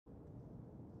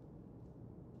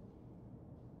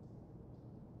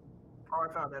Oh,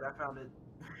 I found it. I found it.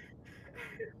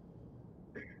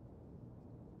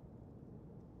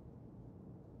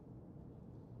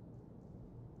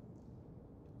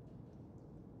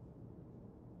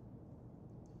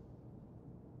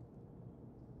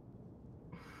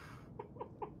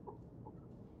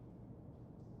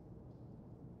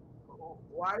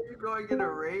 Why are you going in a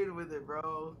raid with it,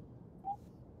 bro?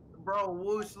 Bro,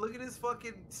 Whoosh, look at his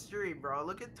fucking stream, bro.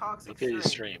 Look at Toxic Look at his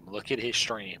stream. Look at his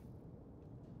stream.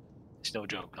 It's no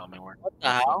joke, Tommy. What the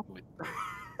hell?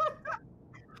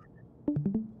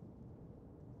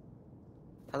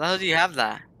 How the hell do you have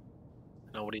that?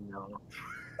 Nobody knows.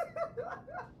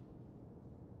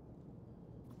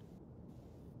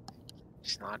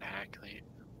 It's not actually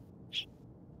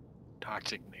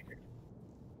toxic nigger.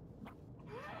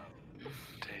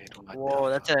 Dude, what Whoa,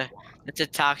 that's a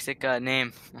toxic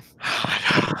name.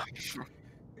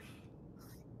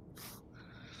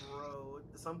 Bro,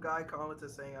 some guy commented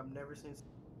saying I've never seen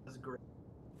this great.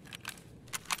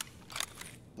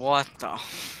 What the?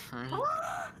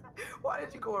 Why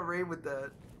did you go a raid with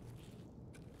that?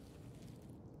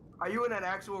 Are you in an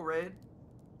actual raid?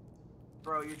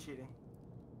 Bro, you're cheating.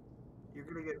 You're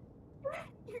gonna get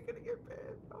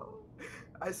banned, bro.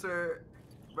 I swear,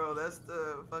 bro, that's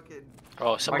the fucking.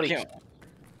 Oh, somebody.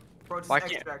 Bro, just Why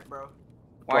extract, bro.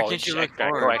 Why can't you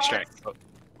extract, record? Go extract. Bro,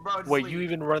 just Wait, leave. you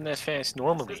even run that fast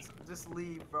normally? Just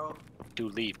leave, bro.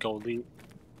 Dude, leave. Go leave.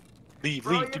 Leave,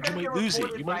 Bro, leave. Dude, you might lose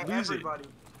it. You might lose it.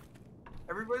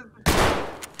 Everybody's.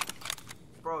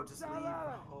 Bro, just leave.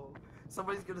 Bro.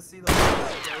 Somebody's gonna see the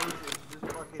whole and just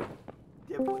fucking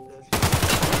dip with this.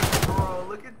 Bro,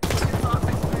 look at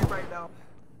Toxic stream right now.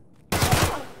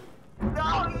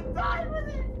 No, he died with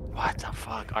it. What the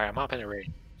fuck? Alright, I'm up in a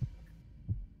raid.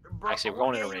 Bro, Actually, we're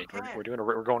going in a okay, raid. you can.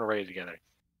 We're going to raid together.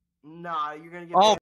 Nah, you're gonna get. Oh,